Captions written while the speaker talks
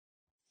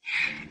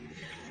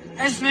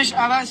اسمش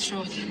عوض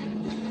شد،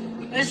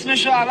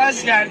 اسمشو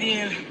عوض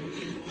کردیم.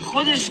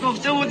 خودش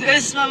گفته بود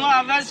اسممو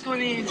عوض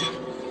کنید،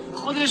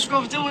 خودش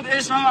گفته بود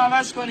اسممو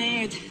عوض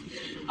کنید.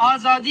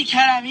 آزادی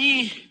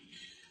کرمی،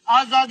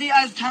 آزادی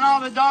از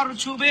تناب دار و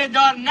چوبه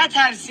دار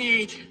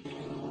نترسید،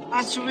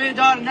 از چوبه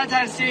دار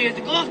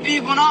نترسید. گفت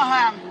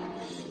بیگناهم،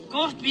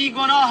 گفت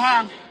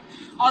بیگناهم.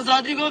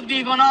 آزادی گفت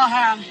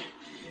بیگناهم.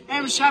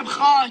 امشب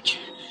خاک،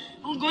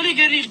 اون گلی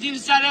که ریختیم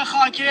سر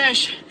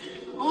خاکش،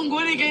 اون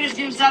گلی که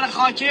ریختیم سر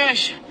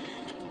خاکش،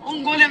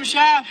 اون گل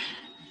امشب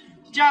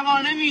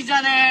جوانه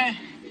میزنه.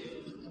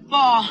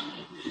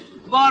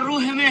 با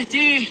روح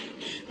مهدی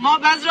ما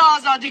بذر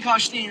آزادی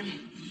کاشتیم،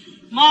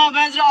 ما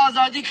بذر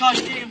آزادی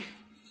کاشتیم.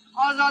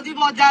 آزادی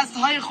با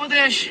دستهای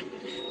خودش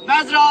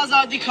بذر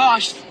آزادی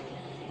کاشت.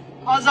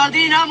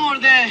 آزادی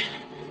نمرده،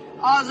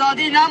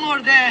 آزادی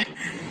نمرده.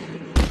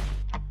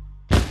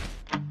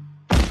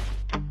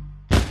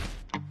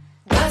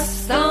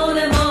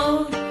 دستان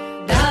ما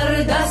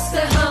در دست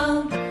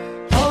هم،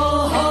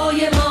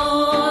 پاهای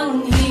ما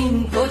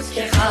این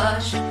کتک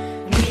خشم،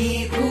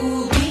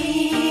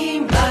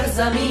 میکوبیم بر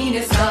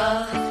زمین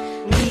سخت،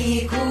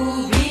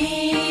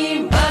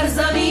 میکوبیم بر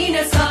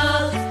زمین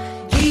سخت.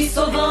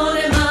 گیسوان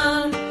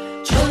من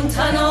چون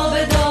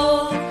تناب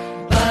دار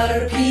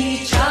بر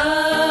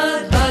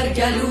پیچد بر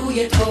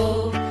گلوی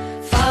تو،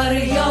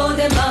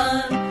 فریاد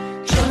من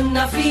چون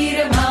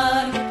نفیر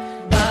من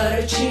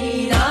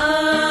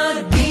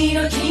برچیند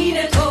بین و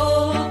کین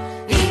تو.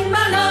 این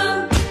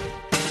منم،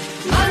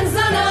 من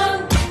زنم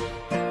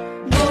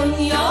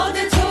بنیاد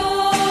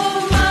تو،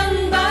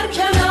 من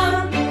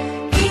برکنم.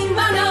 این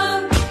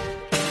منم،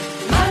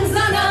 من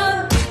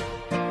زنم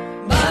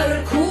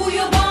بر کوی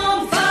و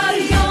بام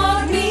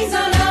فریاد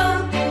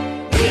میزنم.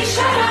 بی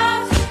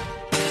شرف،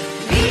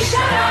 بی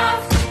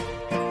شرف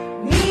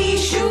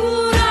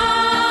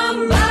میشورم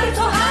بر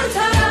تو هر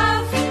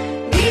طرف.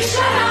 بی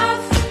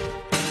شرف،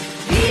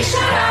 بی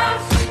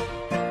شرف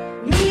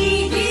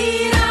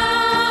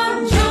میگیرم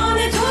جان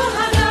تو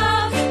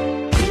هدف.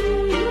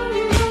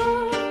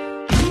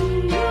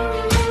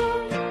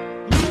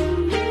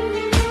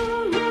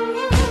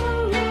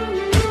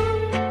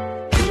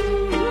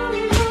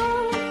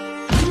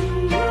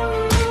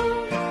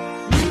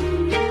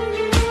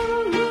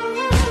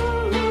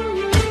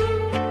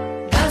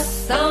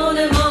 دستان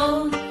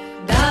ما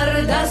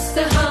در دست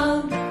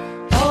هم،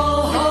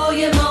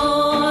 پاهای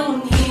ما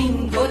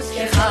این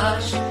کتک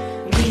خشم،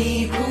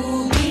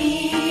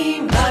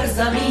 میکوبیم بر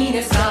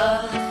زمین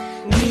سخت،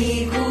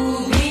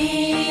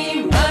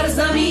 میکوبیم بر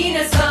زمین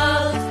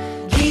سخت.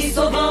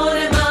 گیسوان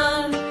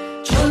من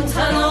چون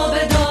تناب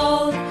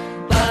دار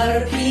بر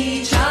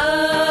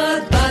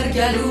پیچد بر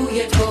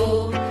گلوی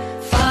تو،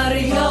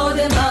 فریاد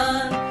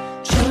من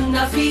چون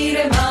نفیر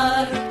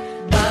من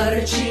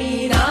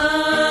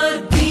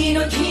برچیند بین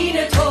و کین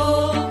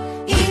تو.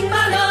 این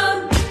منم،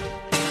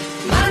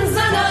 من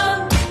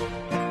زنم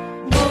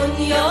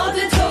بنیاد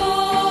تو،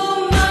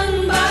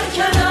 من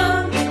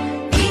برکنم.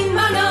 این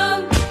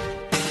منم،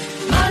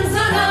 من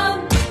زنم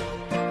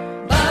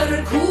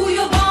بر کوی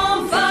و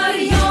بام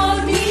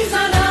فریاد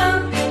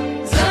میزنم.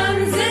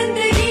 زن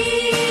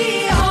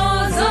زندگی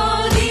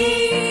آزادی،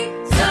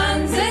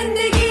 زن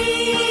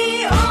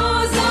زندگی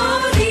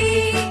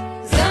آزادی،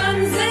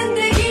 زن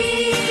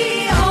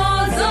زندگی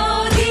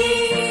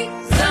آزادی،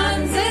 زن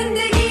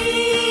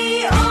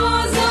زندگی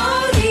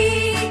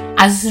آزادی.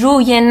 از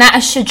روی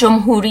نعش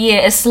جمهوری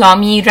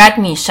اسلامی رد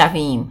می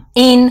شویم.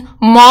 این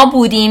ما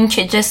بودیم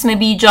که جسم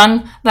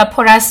بیجان و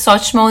پر از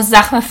ساچمه و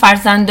زخم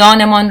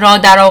فرزندانمان را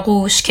در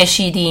آغوش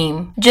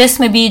کشیدیم.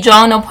 جسم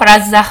بیجان و پر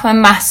از زخم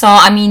مهسا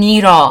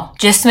امینی را،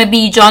 جسم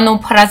بیجان و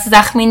پر از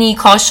زخم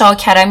نیکا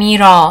شاکرمی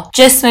را،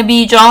 جسم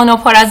بیجان و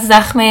پر از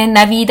زخم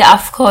نوید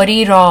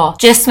افکاری را،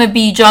 جسم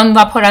بیجان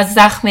و پر از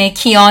زخم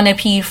کیان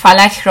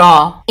پیرفلک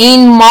را.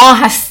 این ما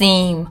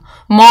هستیم،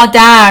 ما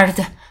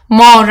درد،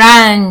 ما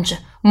رنج،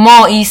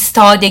 ما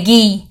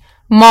ایستادگی،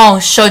 ما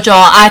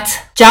شجاعت.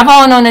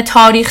 جوانان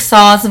تاریخ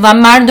ساز و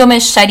مردم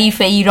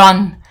شریف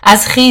ایران،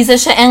 از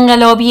خیزش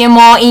انقلابی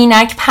ما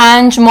اینک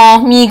 5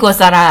 ماه می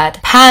گذرد.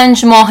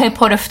 5 ماه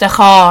پر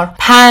افتخار،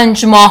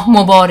 5 ماه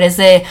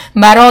مبارزه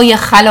برای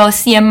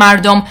خلاصی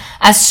مردم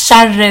از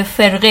شر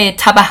فرقه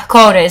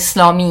تبهکار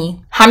اسلامی.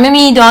 همه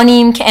می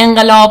دانیم که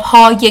انقلاب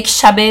ها یک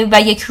شبه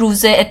و یک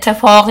روزه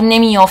اتفاق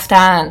نمی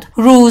افتند.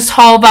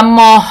 روزها و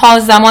ماهها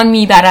زمان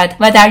می برد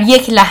و در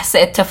یک لحظه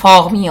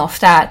اتفاق می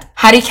افتد.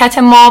 حرکت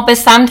ما به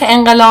سمت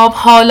انقلاب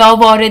حالا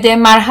وارد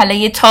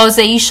مرحله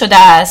تازه‌ای شده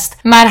است.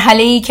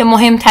 مرحله‌ای که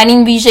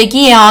مهمترین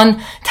ویژگی آن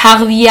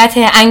تقویت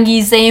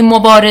انگیزه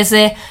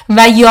مبارزه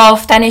و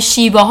یافتن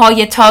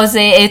شیوه‌های تازه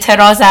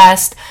اعتراض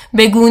است،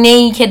 به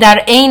گونه‌ای که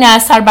در عین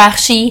اثر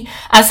بخشی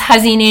از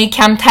هزینه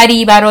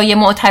کمتری برای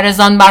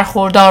معترضان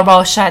برخوردار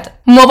باشد.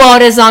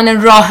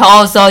 مبارزان راه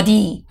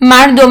آزادی،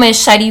 مردم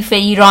شریف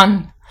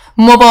ایران،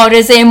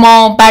 مبارزه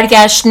ما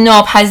برگشت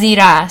ناپذیر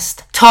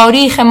است.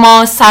 تاریخ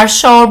ما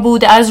سرشار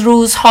بود از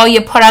روزهای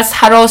پر از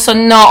هراس و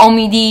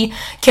ناامیدی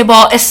که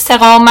با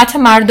استقامت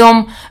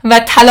مردم و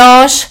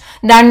تلاش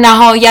در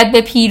نهایت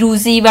به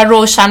پیروزی و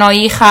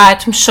روشنایی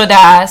ختم شده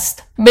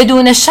است.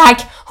 بدون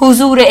شک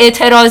حضور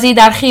اعتراضی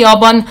در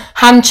خیابان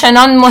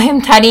همچنان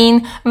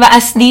مهمترین و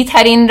اصلی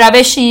ترین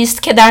روشی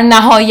است که در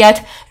نهایت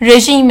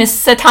رژیم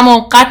ستم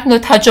و قتل و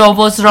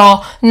تجاوز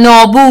را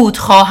نابود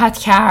خواهد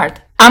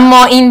کرد.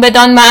 اما این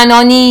بدان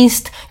معنا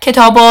نیست که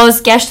تا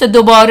بازگشت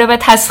دوباره و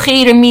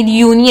تسخیر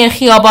میلیونی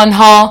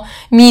خیابانها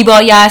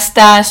میبایست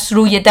دست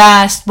روی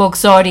دست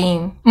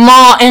بگذاریم.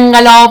 ما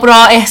انقلاب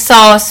را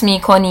احساس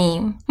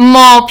میکنیم،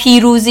 ما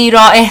پیروزی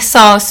را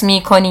احساس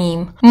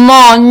میکنیم،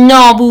 ما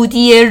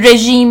نابودی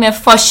رژیم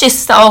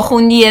فاشیست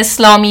آخوندی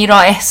اسلامی را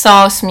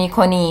احساس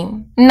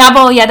میکنیم.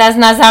 نباید از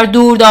نظر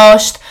دور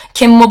داشت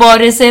که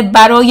مبارزه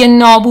برای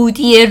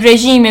نابودی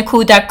رژیم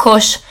کودک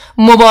کش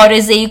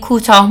مبارزه‌ای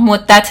کوتاه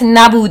مدت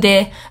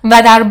نبوده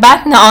و در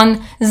بطن آن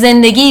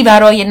زندگی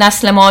برای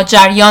نسل ما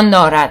جریان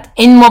دارد.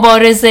 این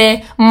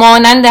مبارزه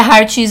مانند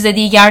هر چیز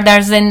دیگر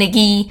در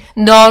زندگی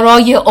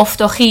دارای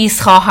افت و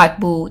خیز خواهد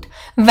بود،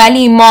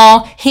 ولی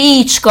ما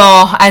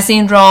هیچگاه از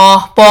این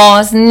راه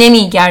باز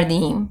نمی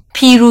گردیم.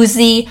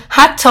 پیروزی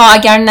حتی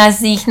اگر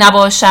نزدیک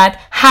نباشد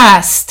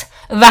هست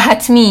و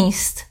حتمی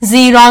است،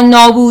 زیرا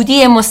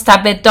نابودی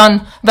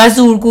مستبدان و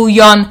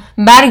زورگویان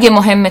برگ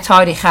مهم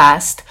تاریخ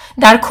است.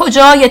 در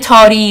کجای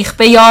تاریخ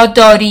به یاد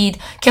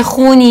دارید که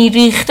خونی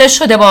ریخته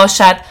شده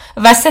باشد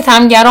و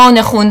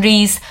ستمگران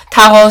خونریز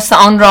تقاص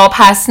آن را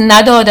پس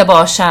نداده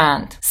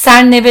باشند؟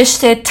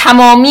 سرنوشت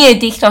تمامی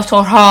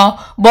دیکتاتورها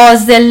با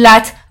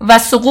ذلت و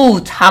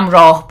سقوط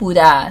همراه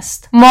بوده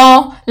است.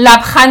 ما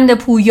لبخند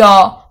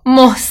پویا،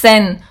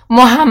 محسن،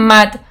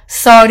 محمد،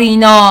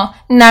 سارینا،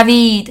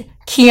 نوید،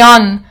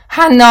 کیان،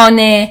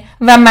 حنانه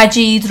و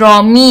مجید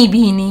را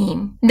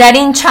می‌بینیم. در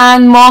این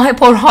چند ماه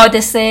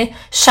پرحادثه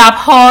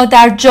شبها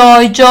در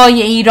جای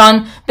جای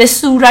ایران به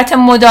صورت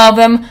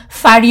مداوم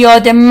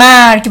فریاد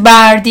مرگ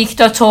بر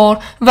دیکتاتور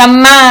و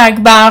مرگ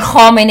بر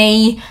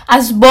خامنه‌ای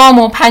از بام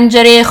و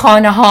پنجره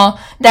خانه‌ها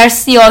در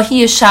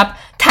سیاهی شب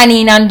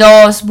طنین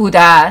انداز بوده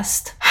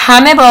است.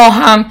 همه با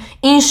هم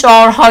این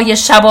شعارهای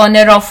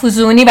شبانه را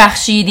فزونی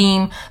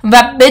بخشیدیم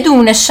و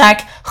بدون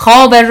شک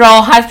خواب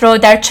راحت را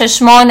در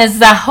چشمان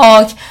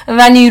ضحاک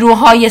و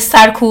نیروهای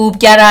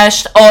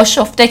سرکوبگرش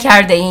آشفته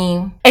کرده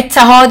ایم.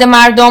 اتحاد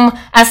مردم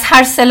از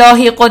هر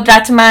سلاحی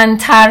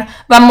قدرتمندتر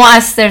و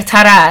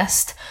مؤثرتر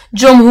است.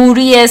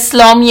 جمهوری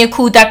اسلامی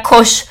کودک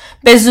کش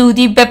به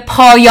زودی به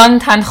پایان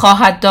تن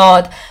خواهد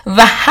داد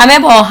و همه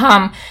با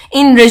هم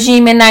این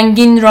رژیم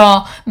ننگین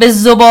را به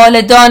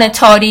زباله‌دان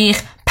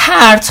تاریخ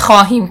پرت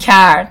خواهیم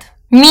کرد.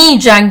 می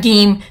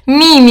جنگیم،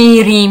 می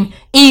میریم،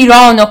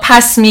 ایران و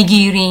پس می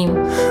گیریم.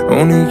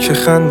 اونی که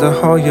خنده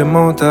های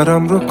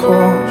مادرم رو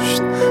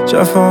کشت،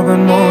 جفا به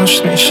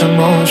ماش نیشه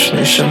ماشت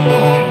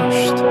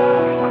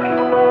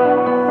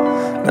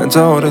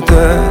نداره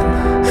دل.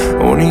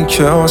 اونی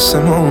که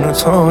آسمون رو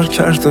تار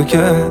کرد و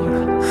گل،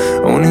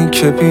 اونی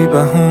که بی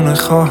بهونه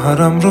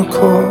خواهرم رو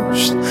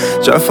کشت،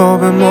 جفا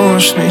به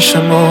ماش نیشه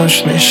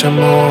ماشت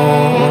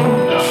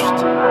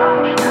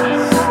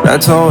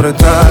نداره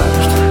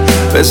درد.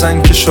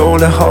 بزن که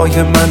شعله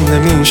های من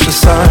نمیشه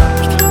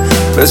سرد،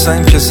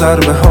 بزن که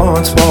ضربه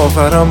هات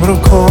باورم رو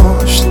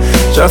کشت،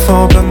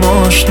 جفا به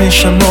ماش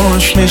نیشه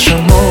ماشت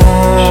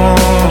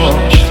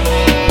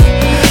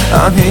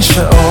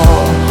همیشه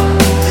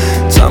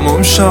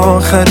تموم شه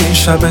آخرین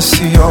شب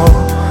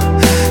سیاه،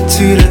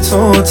 تیر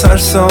تو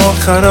ترس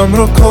آخرم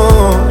رو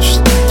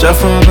کشت،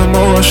 جفا به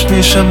ماش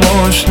نیشه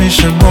ماشت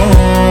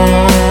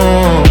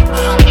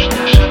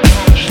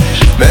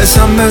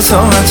بزن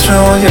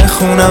عطرهای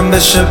خونم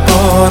بشه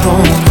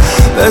بارون،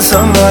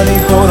 بزن ولی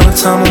برو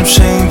تموم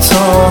شه این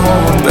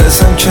تاون،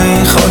 بزن که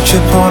این خاک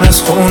پر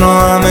از خون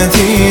همه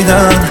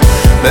دیدن،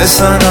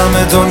 بزن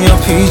همه دنیا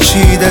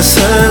پیچیده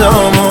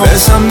صدامو،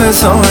 بزن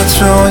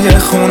عطرهای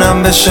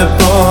خونم بشه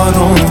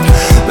بارون،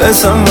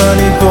 بزن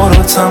ولی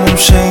برو تموم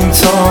شه این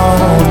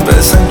تاون،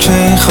 بزن که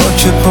این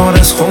خاک پر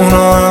از خون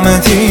همه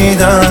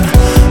دیدن،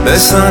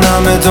 بزن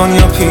همه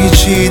دنیا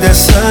پیچیده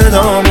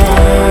صدامو.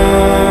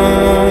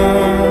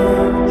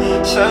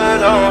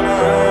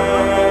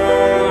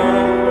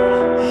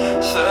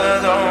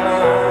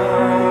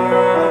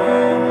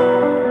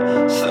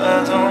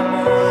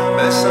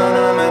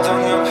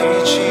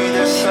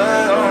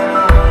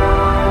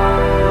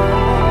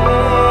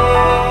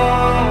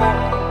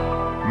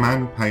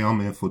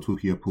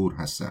 فتوحی پور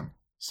هستم.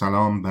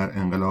 سلام بر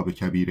انقلاب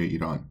کبیر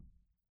ایران،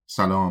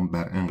 سلام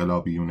بر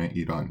انقلابیون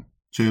ایران.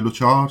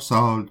 44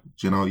 سال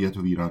جنایت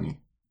و ویرانی،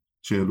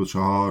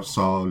 44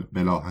 سال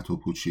بلاهت و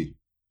پوچی،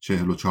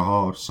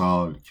 44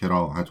 سال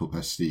کراهت و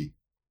پستی،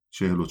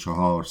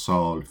 44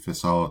 سال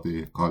فساد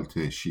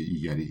کالت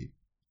شیعیگری.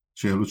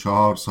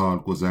 44 سال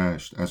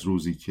گذشت از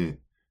روزی که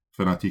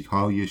فناتیک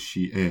های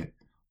شیعه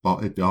با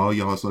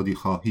ادعای آزادی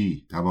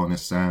خواهی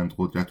توانستند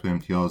قدرت و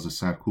امتیاز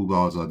سرکوب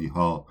آزادی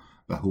ها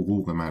و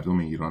حقوق مردم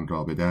ایران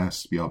را به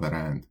دست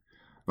بیاورند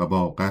و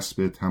با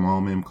غصب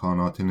تمام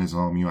امکانات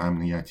نظامی و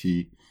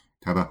امنیتی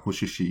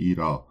توحش شیعی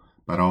را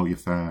برای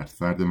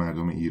فرد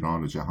مردم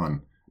ایران و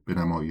جهان به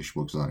نمایش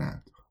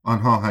بگذارند.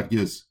 آنها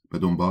هرگز به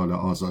دنبال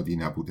آزادی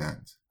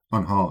نبودند.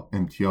 آنها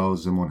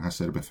امتیاز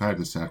منحصر به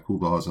فرد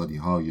سرکوب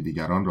آزادی‌های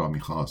دیگران را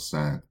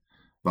می‌خواستند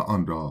و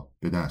آن را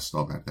به دست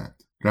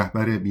آوردند.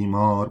 رهبر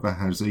بیمار و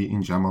هرزه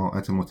این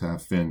جماعت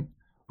متعفن،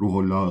 روح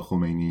الله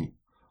خمینی،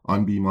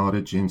 آن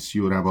بیمار جنسی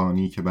و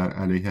روانی که بر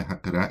علیه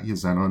حق رأی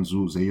زنان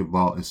زوزه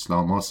وا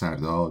اسلاما سر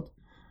داد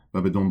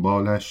و به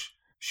دنبالش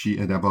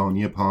شیعه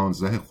دوانی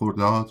 15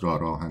 خرداد را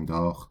راه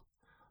انداخت،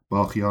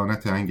 با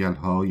خیانت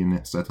انگل‌های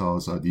نهضت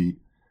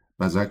آزادی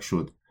بزک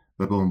شد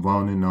و به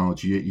عنوان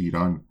ناجی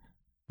ایران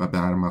و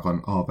به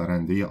ارمغان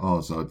آورنده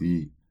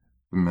آزادی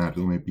به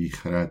مردم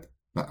بیخرد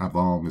و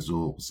عوام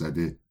ذوق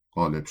زده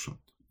غالب شد.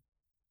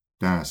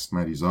 دست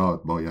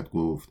مریزاد باید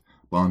گفت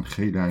با آن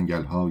خیل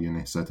انگل‌های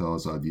نهضت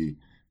آزادی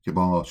که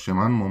با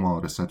شمن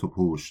ممارست و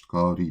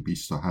پشتکاری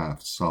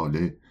 27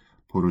 ساله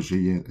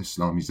پروژه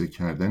اسلامیزه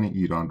کردن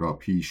ایران را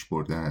پیش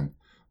بردند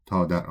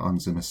تا در آن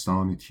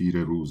زمستان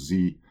تیر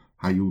روزی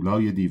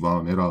هیولای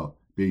دیوانه را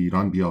به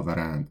ایران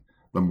بیاورند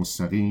و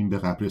مستقیم به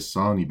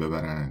قبرستانی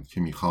ببرند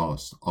که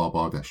می‌خواست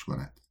آبادش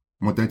کند.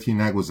 مدتی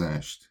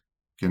نگذشت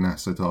که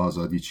نهضت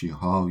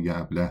آزادیچی‌های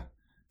ابله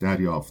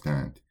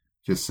دریافتند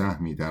که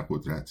سهمی در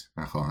قدرت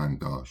نخواهند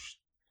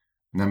داشت.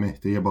 نه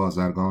مهدی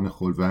بازرگان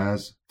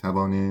خلوز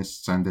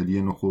توانست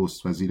صندلی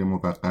نخست وزیر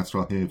موقت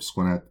را حفظ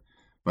کند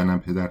و نه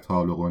پدر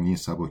طالقانی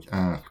سبک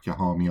عقل که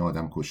حامی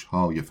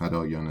آدمکش‌های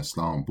فدایان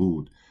اسلام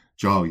بود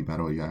جایی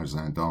برای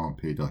ارزندام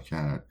پیدا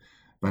کرد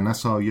و نه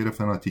سایر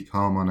فناتیک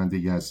ها مانند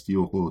یزدی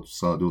و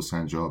قطب‌زاده و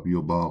سنجابی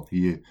و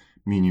باقی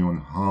مینیون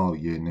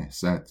های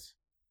نهضت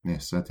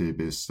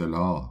به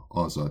اصطلاح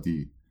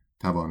آزادی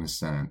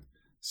توانستند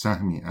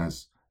سهمی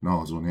از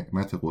ناز و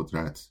نعمت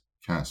قدرت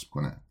کسب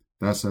کنند.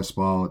 دست از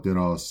پا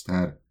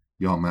درازتر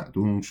یا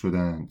معدوم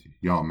شدند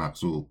یا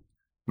مغضوب.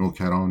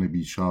 نوکران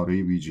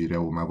بیچاره بیجیره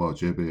و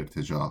مواجب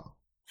ارتجاع،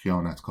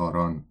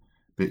 خیانتکاران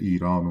به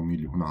ایران و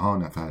میلیونها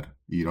نفر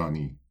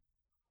ایرانی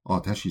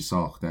آتشی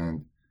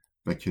ساختند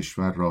و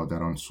کشور را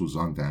در آن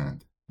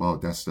سوزاندند با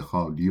دست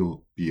خالی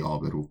و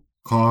بی‌آبرو.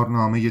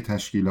 کارنامه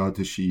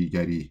تشکیلات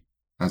شیعیگری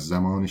از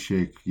زمان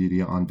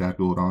شکلگیری آن در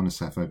دوران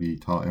صفوی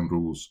تا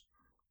امروز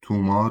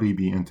توماری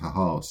بی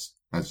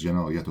انتهاست از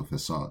جنایت و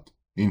فساد.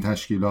 این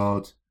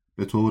تشکیلات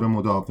به طور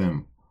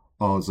مداوم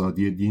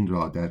آزادی دین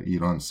را در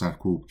ایران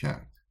سرکوب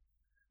کرد.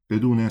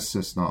 بدون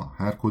استثناء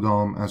هر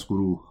کدام از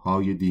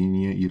گروه‌های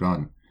دینی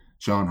ایران،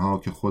 چه آنها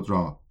که خود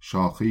را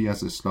شاخه‌ای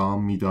از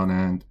اسلام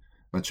می‌دانند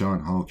و چه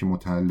آنها که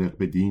متعلق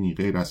به دینی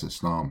غیر از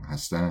اسلام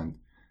هستند،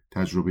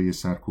 تجربه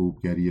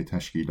سرکوبگری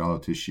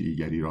تشکیلات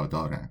شیعیگری را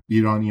دارند.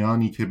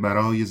 ایرانیانی که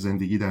برای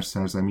زندگی در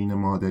سرزمین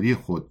مادری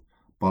خود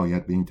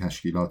باید به این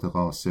تشکیلات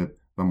غاصب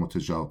و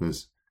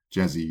متجاوز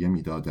جزیه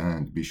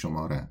می‌دادند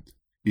بیشمارند.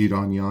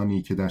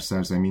 ایرانیانی که در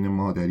سرزمین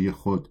مادری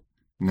خود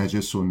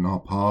نجس و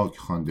ناپاک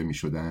خوانده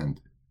می‌شدند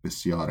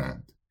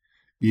بسیارند.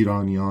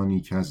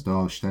 ایرانیانی که از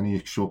داشتن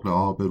یک شغل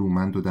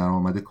آبرومند و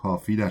درآمد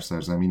کافی در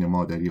سرزمین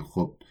مادری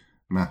خود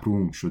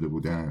محروم شده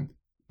بودند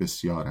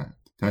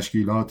بسیارند.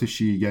 تشکیلات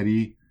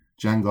شیعیگری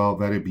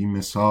جنگاور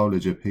بی‌مثال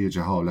جبهه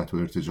جهالت و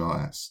ارتجاع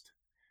است.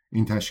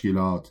 این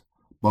تشکیلات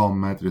با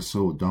مدرسه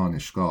و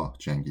دانشگاه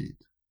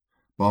جنگید،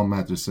 با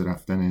مدرسه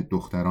رفتن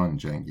دختران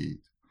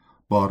جنگید،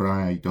 با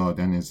رأی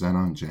دادن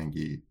زنان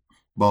جنگید،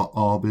 با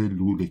آب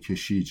لوله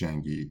کشی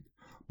جنگید،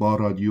 با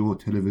رادیو و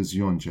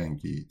تلویزیون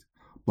جنگید،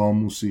 با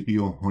موسیقی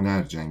و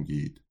هنر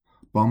جنگید،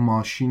 با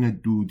ماشین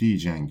دودی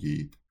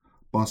جنگید،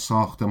 با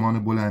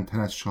ساختمان بلندتر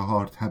از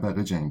 4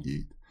 طبقه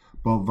جنگید،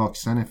 با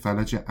واکسن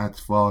فلج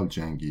اطفال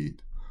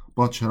جنگید،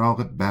 با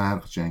چراغ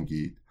برق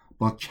جنگید،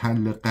 با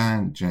کل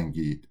قند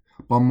جنگید،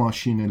 با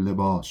ماشین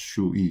لباس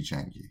شویی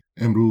جنگید.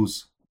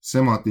 امروز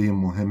 3 ماده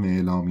مهم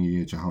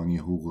اعلامیه جهانی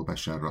حقوق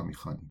بشر را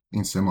می‌خوانیم.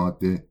 این 3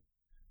 ماده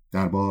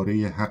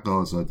درباره حق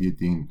آزادی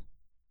دین،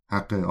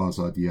 حق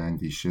آزادی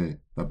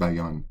اندیشه و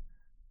بیان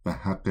و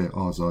حق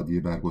آزادی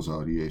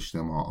برگزاری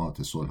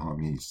اجتماعات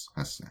صلح‌آمیز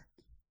هستند.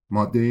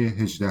 ماده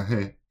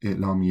 18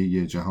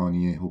 اعلامیه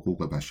جهانی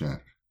حقوق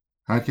بشر: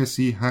 هر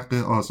کسی حق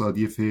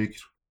آزادی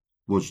فکر،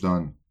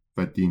 وجدان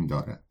و دین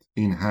دارد.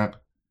 این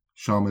حق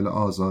شامل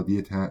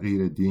آزادی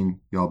تغییر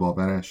دین یا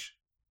باورش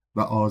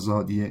و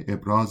آزادی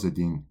ابراز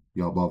دین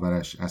یا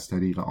باورش از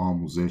طریق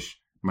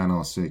آموزش،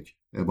 مناسک،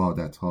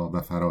 عبادت‌ها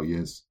و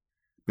فرایض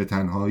به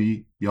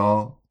تنهایی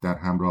یا در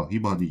همراهی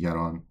با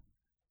دیگران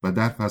و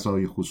در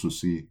فضای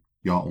خصوصی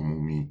یا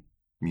عمومی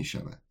می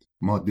شود.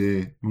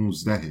 ماده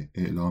 19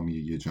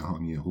 اعلامیه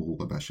جهانی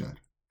حقوق بشر: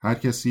 هر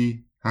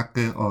کسی حق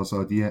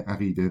آزادی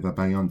عقیده و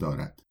بیان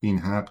دارد. این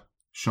حق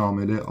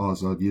شامل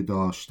آزادی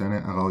داشتن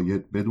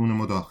عقاید بدون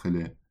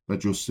مداخله و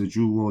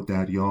جستجو و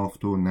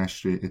دریافت و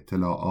نشر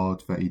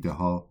اطلاعات و ایده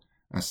ها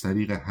از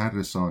طریق هر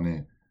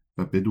رسانه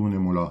و بدون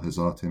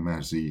ملاحظات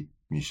مرزی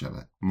می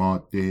شود.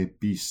 ماده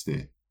 20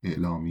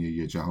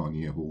 اعلامیه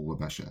جهانی حقوق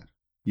بشر: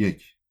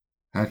 1.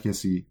 هر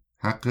کسی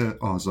حق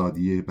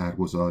آزادی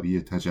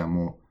برگزاری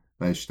تجمع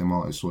و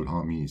اجتماع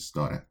صلح‌آمیز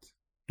دارد.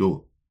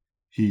 2.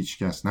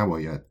 هیچ کس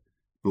نباید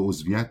به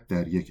عضویت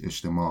در یک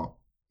اجتماع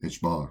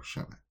اجبار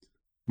شود.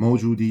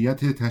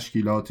 موجودیت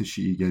تشکیلات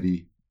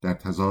شیعیگری در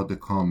تضاد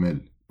کامل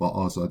با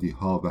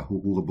آزادی‌ها و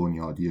حقوق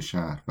بنیادی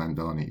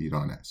شهروندان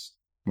ایران است.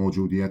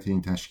 موجودیت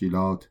این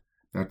تشکیلات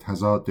در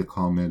تضاد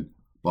کامل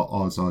با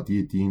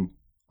آزادی دین،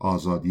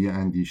 آزادی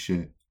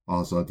اندیشه،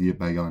 آزادی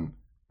بیان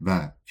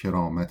و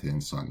کرامت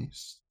انسانی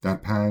است. در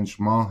 5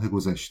 ماه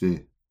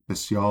گذشته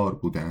بسیار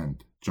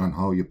بودند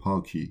جانهای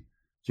پاکی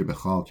که به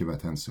خاک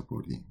وطن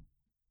سپردیم.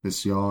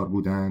 بسیار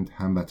بودند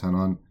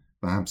هموطنان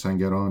و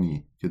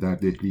همسنگرانی که در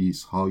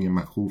دهلیزهای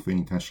مخوف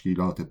این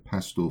تشکیلات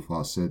پست و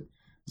فاسد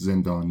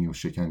زندانی و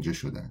شکنجه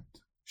شدند.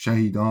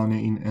 شهیدان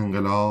این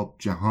انقلاب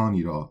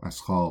جهانی را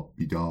از خواب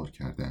بیدار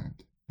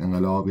کردند.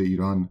 انقلاب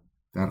ایران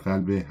در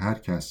قلب هر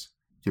کس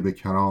که به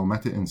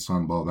کرامت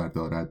انسان باور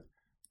دارد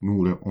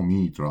نور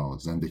امید را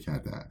زنده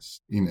کرده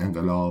است. این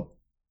انقلاب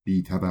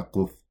بی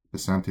توقف به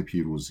سمت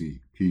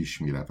پیروزی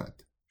پیش می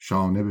رود.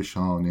 شانه به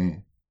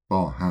شانه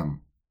با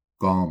هم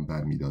گام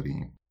برمی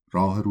داریم.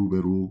 راه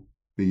روبرو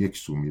به یک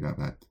سو می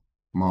رود.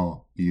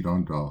 ما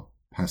ایران را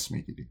پس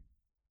می گیریم.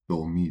 به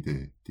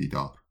امید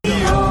دیدار.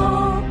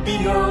 بیا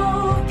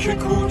بیا که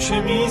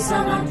کوچه می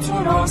زنم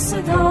تو را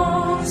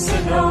صدا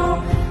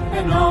صدا،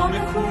 به نام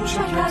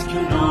کوچکت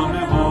که نام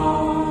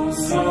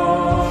آزادیست.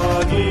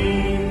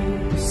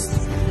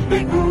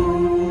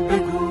 بگو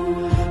بگو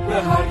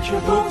به هر که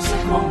بغض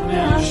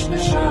کهنه‌اش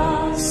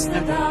نشسته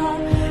در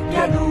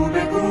گلو،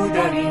 بگو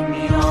در این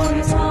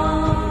میان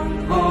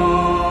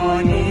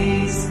تنها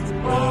نیست.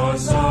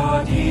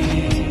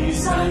 آزادی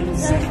زن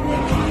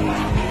زندگی،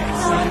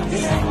 زن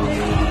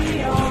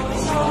زندگی،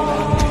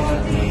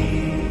 آزادی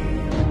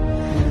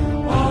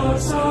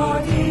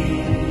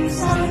آزادی،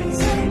 زن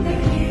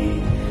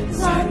زندگی،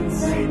 زن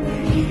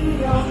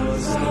زندگی،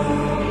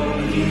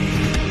 آزادی.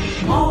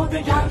 ما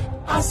دگر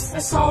از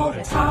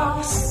حصار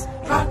ترس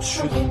رد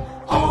شدیم،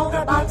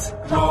 عاقبت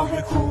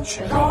راه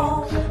کوچه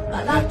را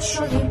بلد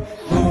شدیم.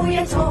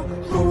 موی تو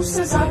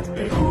بوسه زد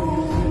به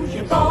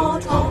روی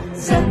بادها،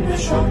 زنده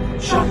شد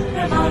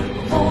شهر من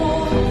مرد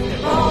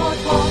بادها.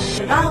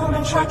 به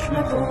رغم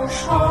چکمه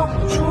پوشها،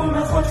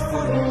 چون خود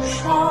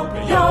فروشها،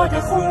 به یاد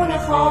خون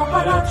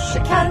خواهرت،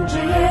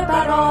 شکنجه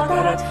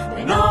برادرت،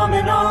 به نام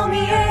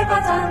نامی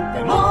وطن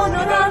بمان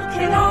و در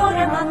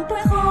کنار من.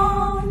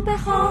 بخوان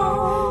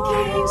بخوان که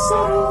این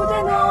سرود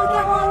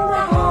ناگهان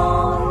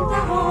دهان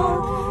دهان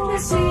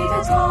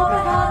رسیده تا به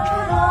هر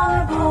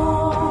کرانه با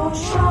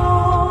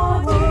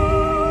شادی.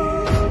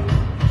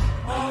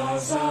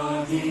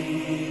 آزادی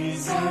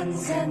زن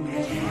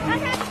زندگی،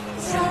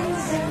 زن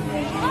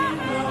زندگی،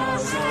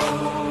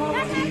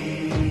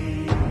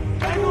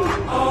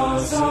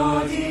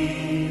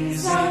 آزادی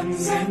زن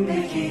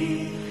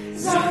زندگی،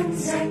 زن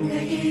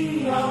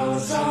زندگی،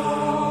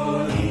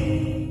 آزادی.